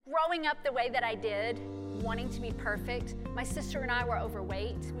Growing up the way that I did, wanting to be perfect, my sister and I were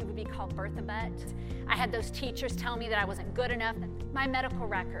overweight. We would be called Bertha Butt. I had those teachers tell me that I wasn't good enough. My medical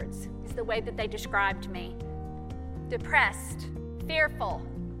records is the way that they described me. Depressed, fearful,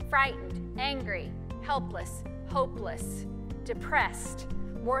 frightened, angry, helpless, hopeless, depressed,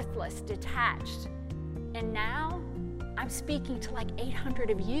 worthless, detached. And now I'm speaking to like 800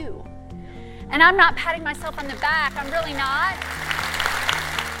 of you. And I'm not patting myself on the back. I'm really not.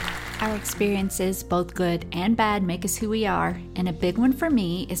 Our experiences, both good and bad, make us who we are, and a big one for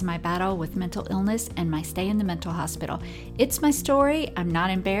me is my battle with mental illness and my stay in the mental hospital. It's my story, I'm not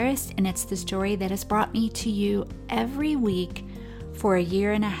embarrassed, and it's the story that has brought me to you every week for a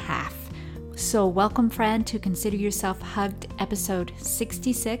year and a half. So welcome, friend, to Consider Yourself Hugged, episode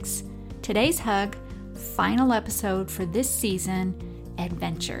 66. Today's hug, final episode for this season,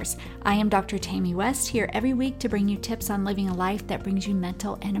 Adventures. I am Dr. Tammy West, here every week to bring you tips on living a life that brings you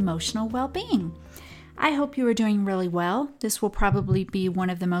mental and emotional well-being. I hope you are doing really well. This will probably be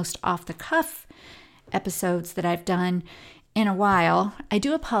one of the most off-the-cuff episodes that I've done in a while. I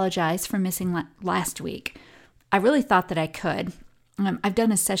do apologize for missing last week. I really thought that I could. I've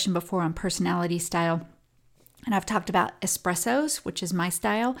done a session before on personality style, and I've talked about espressos, which is my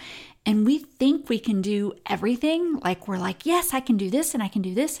style, and we think we can do everything. Like we're like, yes, I can do this, and I can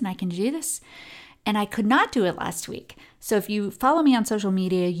do this, and I can do this. And I could not do it last week. So if you follow me on social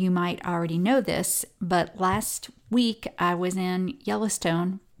media, you might already know this, but last week I was in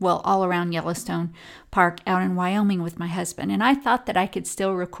Yellowstone, well, all around Yellowstone Park out in Wyoming with my husband, and I thought that I could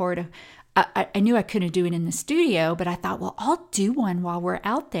still record I knew I couldn't do it in the studio, but I thought, well, I'll do one while we're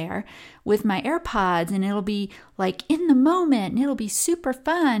out there with my AirPods, and it'll be like in the moment, and it'll be super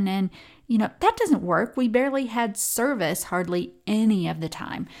fun. And, that doesn't work. We barely had service hardly any of the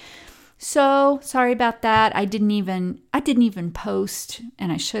time. So sorry about that. I didn't even post,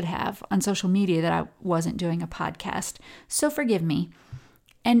 and I should have, on social media that I wasn't doing a podcast. So forgive me.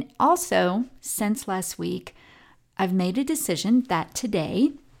 And also, since last week, I've made a decision that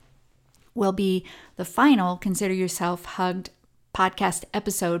today will be the final Consider Yourself Hugged podcast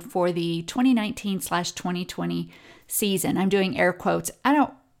episode for the 2019/2020 season. I'm doing air quotes.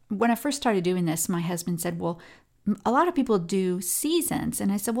 When I first started doing this, my husband said, well, a lot of people do seasons.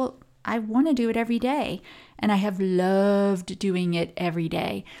 And I said, well, I want to do it every day. And I have loved doing it every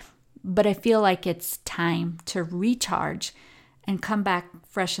day. But I feel like it's time to recharge and come back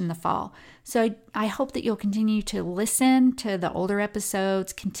fresh in the fall. So I hope that you'll continue to listen to the older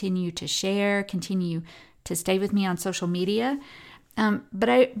episodes, continue to share, continue to stay with me on social media. But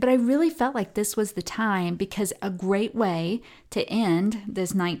I really felt like this was the time, because a great way to end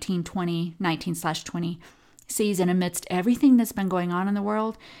this 19/20 season amidst everything that's been going on in the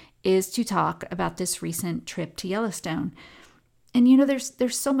world is to talk about this recent trip to Yellowstone. And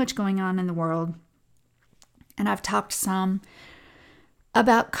there's so much going on in the world. And I've talked some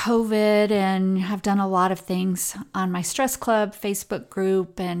about COVID, and have done a lot of things on my Stress Club Facebook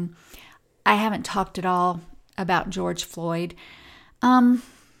group, and I haven't talked at all about George Floyd. I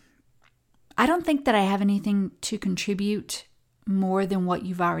don't think that I have anything to contribute more than what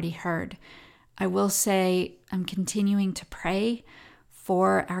you've already heard. I will say I'm continuing to pray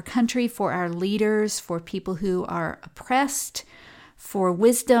for our country, for our leaders, for people who are oppressed, for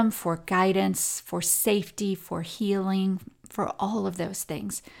wisdom, for guidance, for safety, for healing, for all of those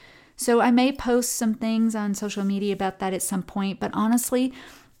things. So I may post some things on social media about that at some point, but honestly,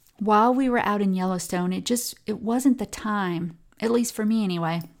 while we were out in Yellowstone, it wasn't the time, at least for me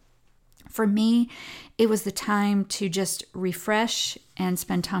anyway. For me, it was the time to just refresh and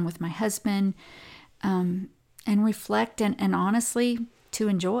spend time with my husband, and reflect and honestly to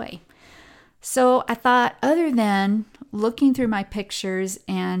enjoy. So I thought, other than looking through my pictures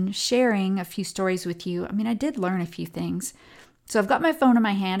and sharing a few stories with you, I did learn a few things. So I've got my phone in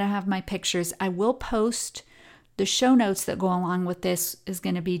my hand. I have my pictures. I will post the show notes that go along with this. Is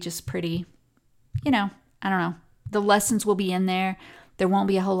going to be just pretty, I don't know. The lessons will be in there. There won't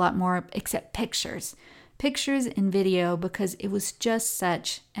be a whole lot more except pictures and video, because it was just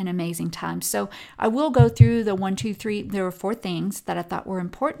such an amazing time. So I will go through the 1, 2, 3. There were 4 things that I thought were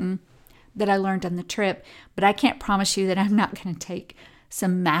important that I learned on the trip, but I can't promise you that I'm not going to take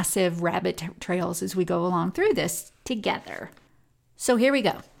some massive rabbit trails as we go along through this together. So here we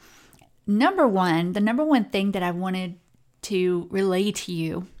go. The number one thing that I wanted to relay to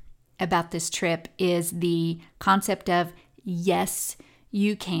you about this trip is the concept of yes,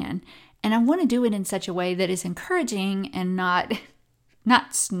 you can. And I want to do it in such a way that is encouraging and not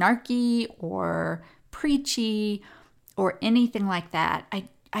snarky or preachy or anything like that.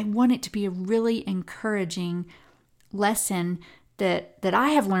 I want it to be a really encouraging lesson that I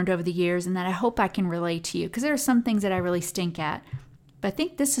have learned over the years and that I hope I can relate to you, because there are some things that I really stink at. But I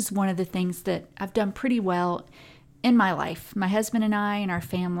think this is one of the things that I've done pretty well in my life. My husband and I and our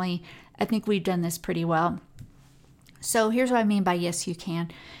family, I think we've done this pretty well. So here's what I mean by yes, you can.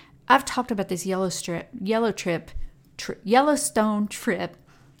 I've talked about this Yellowstone trip.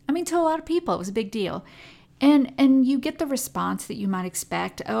 I mean, to a lot of people, it was a big deal. And you get the response that you might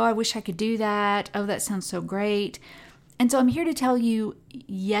expect. Oh, I wish I could do that. Oh, that sounds so great. And so I'm here to tell you,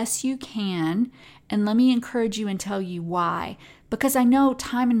 yes, you can. And let me encourage you and tell you why. Because I know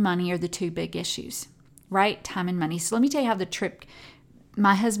time and money are the two big issues, right? Time and money. So let me tell you how the trip,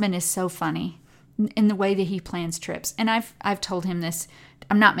 my husband is so funny in the way that he plans trips. And I've told him this.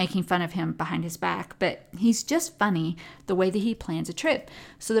 I'm not making fun of him behind his back, but he's just funny the way that he plans a trip.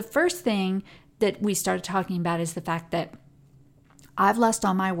 So the first thing that we started talking about is the fact that I've lost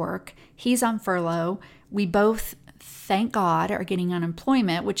all my work. He's on furlough. We both, thank God, are getting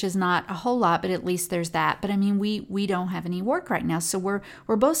unemployment, which is not a whole lot, but at least there's that. But I mean, we don't have any work right now. So we're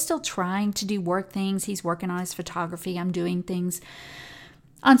both still trying to do work things. He's working on his photography. I'm doing things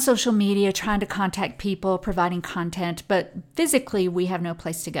on social media, trying to contact people, providing content. But physically, we have no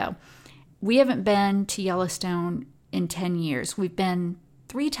place to go. We haven't been to Yellowstone in 10 years. We've been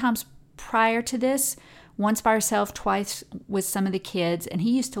 3 times prior to this, once by ourselves, twice with some of the kids, and he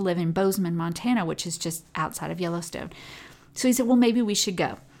used to live in Bozeman, Montana, which is just outside of Yellowstone. So he said, well, maybe we should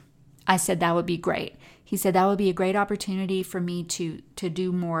go. I said, that would be great. He said, that would be a great opportunity for me to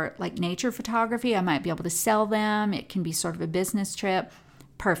do more like nature photography. I might be able to sell them. It can be sort of a business trip.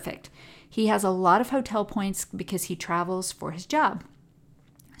 Perfect. He has a lot of hotel points because he travels for his job.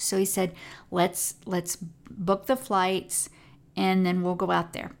 So he said, let's book the flights and then we'll go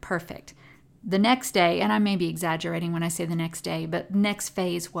out there. Perfect. The next day, and I may be exaggerating when I say the next day, but next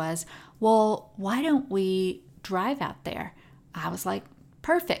phase was, well, why don't we drive out there? I was like,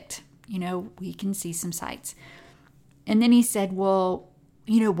 perfect. We can see some sights. And then he said, well,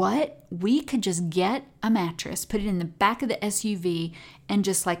 you know what? We could just get a mattress, put it in the back of the SUV, and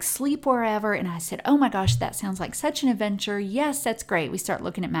just like sleep wherever. And I said, oh my gosh, that sounds like such an adventure. Yes, that's great. We start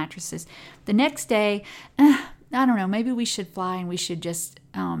looking at mattresses. The next day, I don't know, maybe we should fly and we should just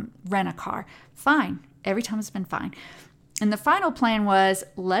rent a car. Fine. Every time it's been fine. And the final plan was,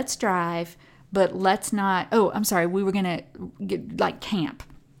 let's drive, but let's not, we were going to camp.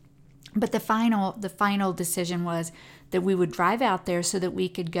 But the final decision was that we would drive out there so that we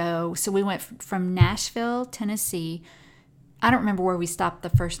could go. So we went from Nashville, Tennessee. I don't remember where we stopped the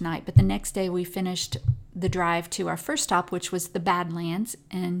first night, but the next day we finished the drive to our first stop, which was the Badlands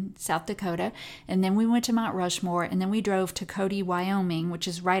in South Dakota. And then we went to Mount Rushmore, and then we drove to Cody, Wyoming, which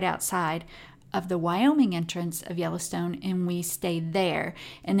is right outside of the Wyoming entrance of Yellowstone, and we stayed there.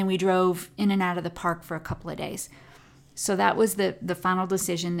 And then we drove in and out of the park for a couple of days. So that was the final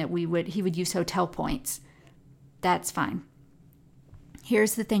decision that he would use hotel points. That's fine.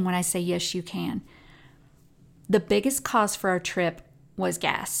 Here's the thing when I say yes, you can. The biggest cost for our trip was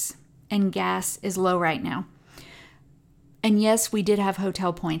gas, and gas is low right now. And yes, we did have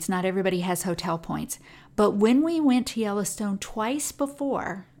hotel points. Not everybody has hotel points. But when we went to Yellowstone twice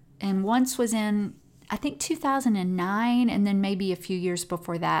before, and once was in, I think, 2009, and then maybe a few years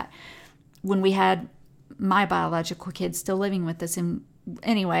before that, when we had my biological kids still living with us. And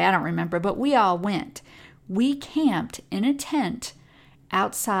anyway, I don't remember, but we all went. We camped in a tent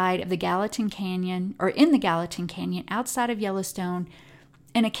outside of the Gallatin Canyon, or in the Gallatin Canyon, outside of Yellowstone,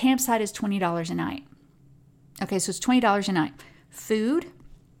 and a campsite is $20 a night. Okay, so it's $20 a night. Food,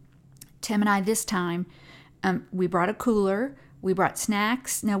 Tim and I this time, we brought a cooler, we brought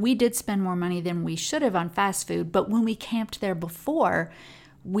snacks. Now, we did spend more money than we should have on fast food, but when we camped there before,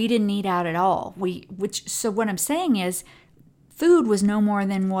 we didn't eat out at all. So what I'm saying is, food was no more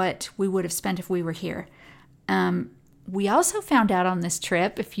than what we would have spent if we were here. We also found out on this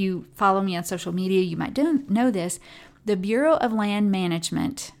trip, if you follow me on social media, you might know this, the Bureau of Land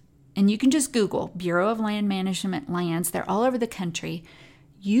Management, and you can just Google Bureau of Land Management lands, they're all over the country.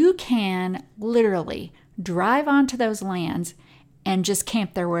 You can literally drive onto those lands and just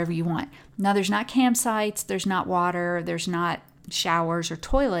camp there wherever you want. Now, there's not campsites, there's not water, there's not showers or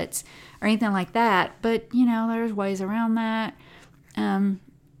toilets or anything like that, but there's ways around that.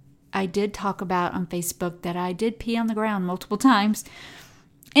 I did talk about on Facebook that I did pee on the ground multiple times.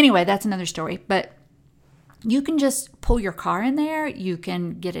 Anyway, that's another story, but you can just pull your car in there, you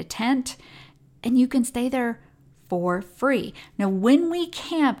can get a tent, and you can stay there for free. Now, when we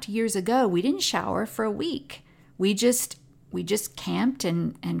camped years ago, we didn't shower for a week. We just camped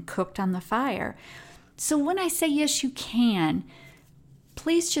and cooked on the fire. So when I say yes, you can,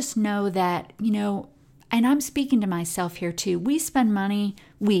 please just know that, and I'm speaking to myself here too, we spend money,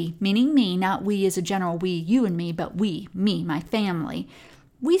 we, meaning me, not we as a general we, you and me, but we, me, my family.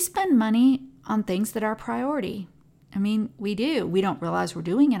 We spend money on things that are priority. I mean, we do. We don't realize we're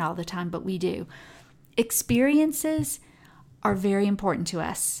doing it all the time, but we do. Experiences are very important to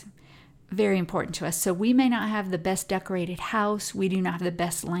us. Very important to us. So we may not have the best decorated house. We do not have the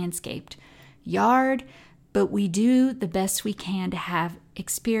best landscaped yard, but we do the best we can to have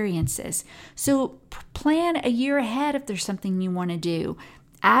experiences. So plan a year ahead if there's something you want to do.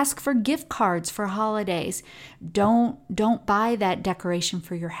 Ask for gift cards for holidays. Don't buy that decoration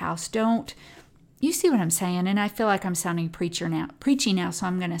for your house. You see what I'm saying? And I feel like I'm sounding preachy now, so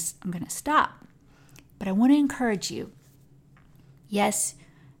I'm gonna stop. But I want to encourage you. Yes,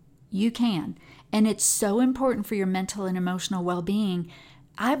 you can. And it's so important for your mental and emotional well-being,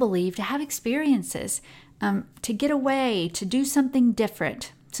 I believe, to have experiences, to get away, to do something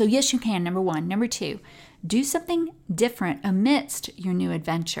different. So yes, you can, number one. Number two, do something different amidst your new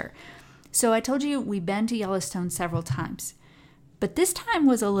adventure. So I told you we've been to Yellowstone several times, but this time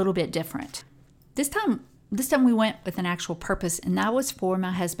was a little bit different. This time we went with an actual purpose, and that was for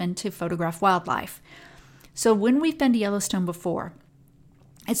my husband to photograph wildlife. So when we've been to Yellowstone before,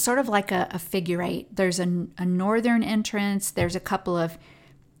 it's sort of like a figure eight. There's a northern entrance. There's a couple of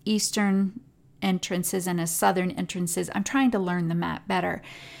eastern entrances and a southern entrances. I'm trying to learn the map better.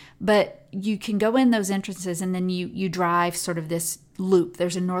 But you can go in those entrances and then you drive sort of this loop.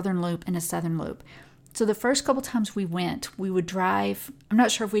 There's a northern loop and a southern loop. So the first couple times we went, we would drive. I'm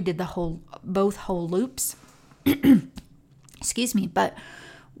not sure if we did both whole loops. Excuse me. But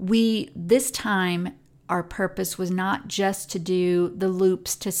this time, our purpose was not just to do the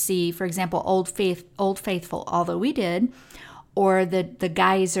loops to see, for example, Old Faithful, although we did, or the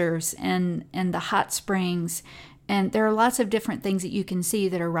geysers and the hot springs. And there are lots of different things that you can see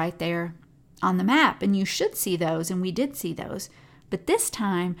that are right there on the map, and you should see those, and we did see those. But this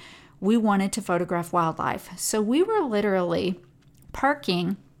time, we wanted to photograph wildlife. So we were literally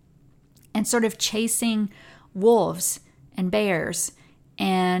parking and sort of chasing wolves and bears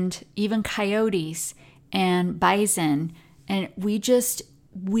and even coyotes and bison, and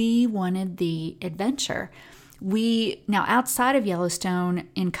we wanted the adventure. Now outside of Yellowstone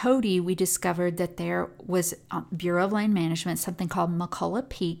in Cody, we discovered that there was Bureau of Land Management, something called McCullough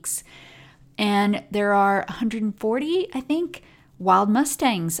Peaks, and there are 140, I think, wild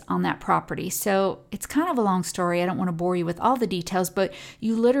mustangs on that property. So it's kind of a long story. I don't want to bore you with all the details, but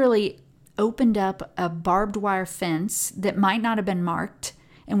you literally opened up a barbed wire fence that might not have been marked.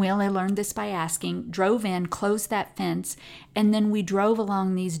 And we only learned this by asking, drove in, closed that fence, and then we drove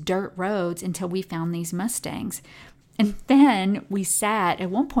along these dirt roads until we found these mustangs. And then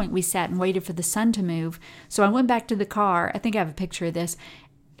at one point we sat and waited for the sun to move. So I went back to the car. I think I have a picture of this.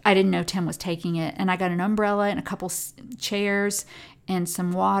 I didn't know Tim was taking it. And I got an umbrella and a couple chairs and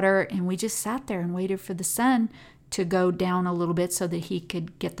some water. And we just sat there and waited for the sun to go down a little bit so that he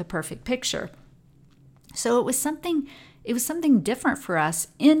could get the perfect picture. So it was something different for us.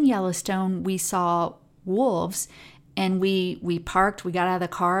 In Yellowstone, we saw wolves, and we parked, we got out of the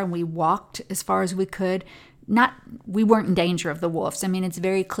car, and we walked as far as we could. We weren't in danger of the wolves. I mean, it's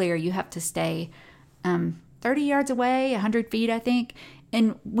very clear you have to stay 30 yards away, 100 feet, I think.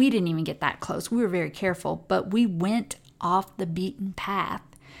 And we didn't even get that close. We were very careful, but we went off the beaten path.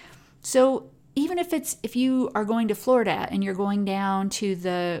 So even if you are going to Florida and you're going down to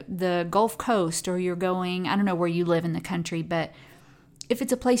the Gulf Coast, or you're going, I don't know where you live in the country, but if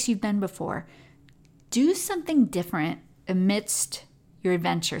it's a place you've been before, do something different amidst your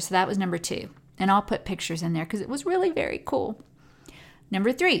adventure. So that was number 2. And I'll put pictures in there because it was really very cool.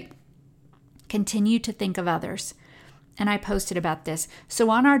 Number 3, continue to think of others. And I posted about this. So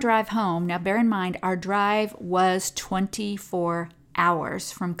on our drive home, now bear in mind, our drive was 24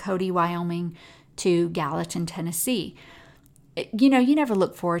 hours from Cody, Wyoming to Gallatin, Tennessee. You never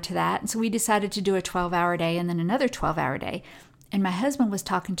look forward to that. And so we decided to do a 12-hour day and then another 12-hour day. And my husband was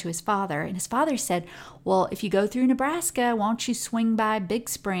talking to his father, and his father said, well, if you go through Nebraska, why don't you swing by Big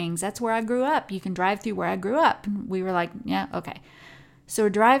Springs? That's where I grew up. You can drive through where I grew up. And we were like, yeah, okay. So we're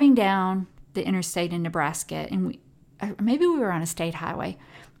driving down the interstate in Nebraska, and maybe we were on a state highway.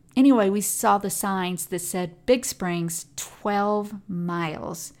 Anyway, we saw the signs that said Big Springs, 12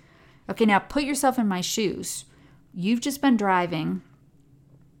 miles. Okay, now put yourself in my shoes. You've just been driving.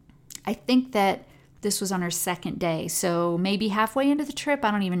 I think that this was on our second day, so maybe halfway into the trip,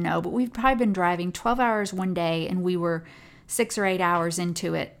 I don't even know, but we've probably been driving 12 hours one day, and we were 6 or 8 hours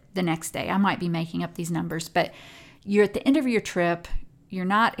into it the next day. I might be making up these numbers, but you're at the end of your trip. You're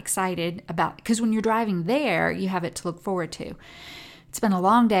not excited about, because when you're driving there, you have it to look forward to. It's been a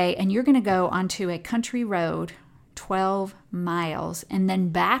long day, and you're going to go onto a country road 12 miles and then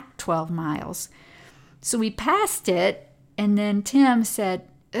back 12 miles. So we passed it, and then Tim said,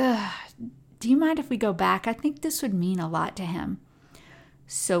 do you mind if we go back? I think this would mean a lot to him.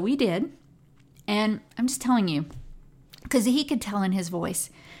 So we did. And I'm just telling you, because he could tell in his voice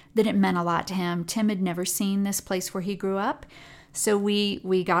that it meant a lot to him. Tim had never seen this place where he grew up. So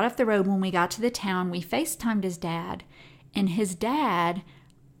we got off the road. When we got to the town, we FaceTimed his dad. And his dad,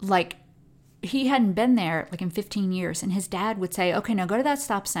 he hadn't been there in 15 years. And his dad would say, okay, now go to that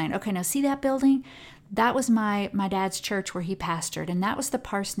stop sign. Okay, now see that building? That was my dad's church where he pastored. And that was the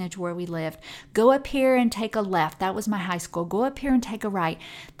parsonage where we lived. Go up here and take a left. That was my high school. Go up here and take a right.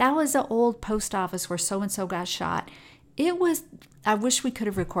 That was the old post office where so-and-so got shot. I wish we could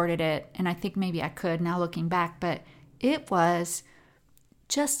have recorded it. And I think maybe I could now looking back. But it was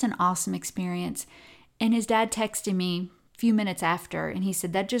just an awesome experience. And his dad texted me few minutes after, and he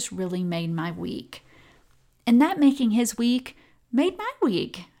said, that just really made my week. And that making his week made my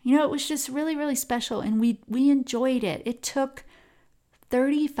week. It was just really, really special, and we enjoyed it. It took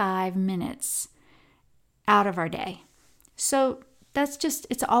 35 minutes out of our day. So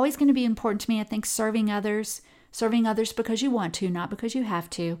it's always going to be important to me. I think serving others because you want to, not because you have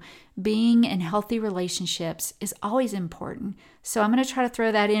to. Being in healthy relationships is always important. So I'm going to try to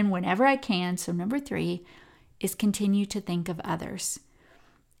throw that in whenever I can. So number 3 is continue to think of others.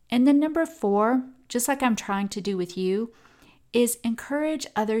 And then number 4, just like I'm trying to do with you, is encourage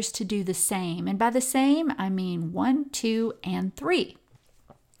others to do the same. And by the same, I mean 1, 2, and 3.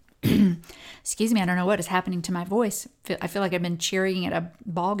 Excuse me, I don't know what is happening to my voice. I feel like I've been cheering at a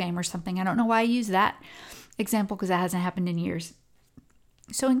ball game or something. I don't know why I use that example because that hasn't happened in years.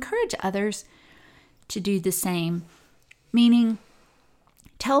 So encourage others to do the same, meaning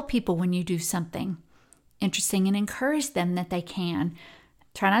tell people when you do something interesting and encourage them that they can.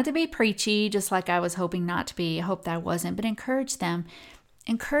 Try not to be preachy, just like I was hoping not to be. I hope that I wasn't, but encourage them.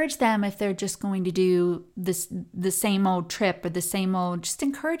 Encourage them if they're just going to do the same old trip or just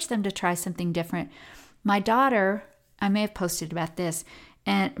encourage them to try something different. My daughter, I may have posted about this,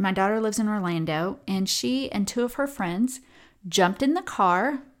 and my daughter lives in Orlando, and she and 2 of her friends jumped in the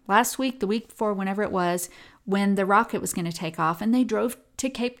car last week, the week before, whenever it was, when the rocket was going to take off, and they drove to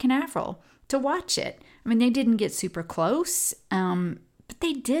Cape Canaveral to watch it. I mean, they didn't get super close, but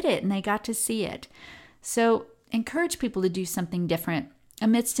they did it, and they got to see it. So encourage people to do something different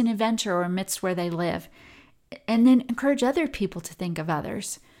amidst an adventure or amidst where they live. And then encourage other people to think of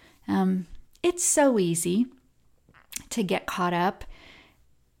others. It's so easy to get caught up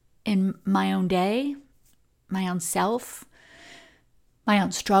in my own day, my own self, my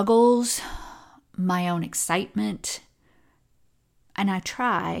own struggles, my own excitement. And I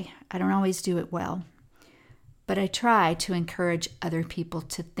don't always do it well, but I try to encourage other people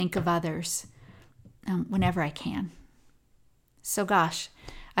to think of others whenever I can. So gosh,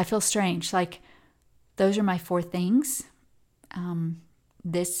 I feel strange. Those are my 4 things.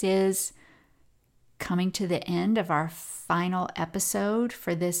 This is coming to the end of our final episode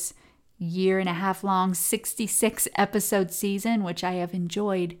for this 1.5 year long 66 episode season, which I have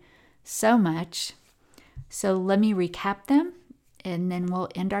enjoyed so much. So let me recap them, and then we'll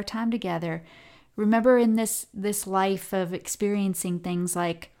end our time together. Remember, in this life of experiencing things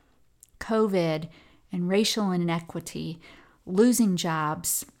like COVID and racial inequity, losing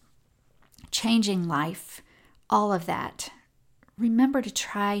jobs, changing life, all of that, remember to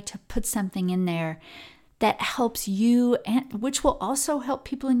try to put something in there that helps you, and which will also help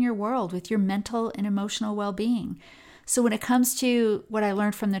people in your world with your mental and emotional well-being. So when it comes to what I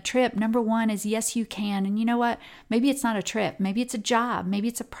learned from the trip, number 1 is yes, you can. And you know what? Maybe it's not a trip. Maybe it's a job. Maybe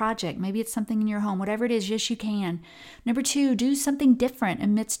it's a project. Maybe it's something in your home. Whatever it is, yes, you can. Number 2, do something different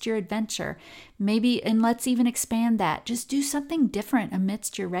amidst your adventure. Maybe, and let's even expand that. Just do something different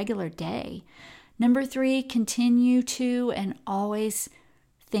amidst your regular day. Number 3, continue to and always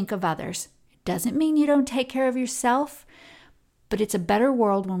think of others. It doesn't mean you don't take care of yourself, but it's a better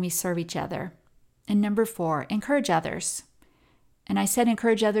world when we serve each other. And number 4, encourage others. And I said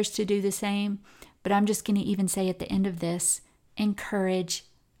encourage others to do the same, but I'm just going to even say at the end of this, encourage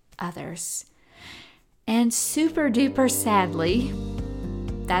others. And super duper sadly,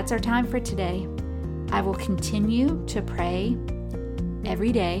 that's our time for today. I will continue to pray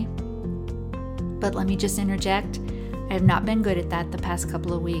every day, but let me just interject. I have not been good at that the past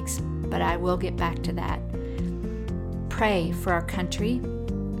couple of weeks, but I will get back to that. Pray for our country,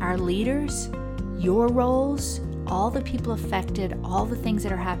 our leaders, your roles, all the people affected, all the things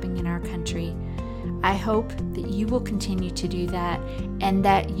that are happening in our country. I hope that you will continue to do that and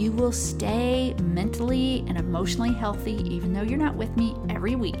that you will stay mentally and emotionally healthy, even though you're not with me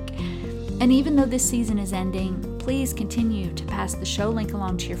every week. And even though this season is ending, please continue to pass the show link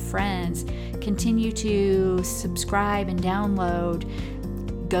along to your friends. Continue to subscribe and download.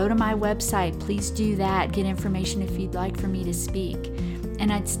 Go to my website. Please do that. Get information if you'd like for me to speak.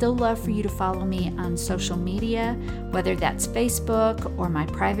 And I'd still love for you to follow me on social media, whether that's Facebook or my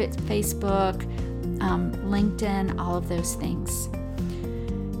private Facebook, LinkedIn, all of those things.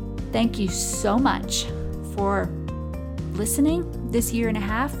 Thank you so much for listening this year and a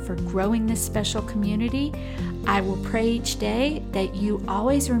half, for growing this special community. I will pray each day that you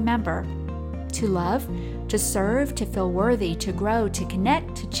always remember to love, to serve, to feel worthy, to grow, to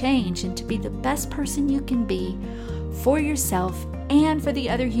connect, to change, and to be the best person you can be for yourself and for the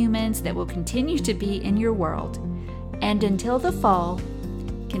other humans that will continue to be in your world. And until the fall,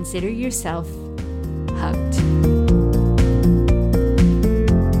 consider yourself hugged.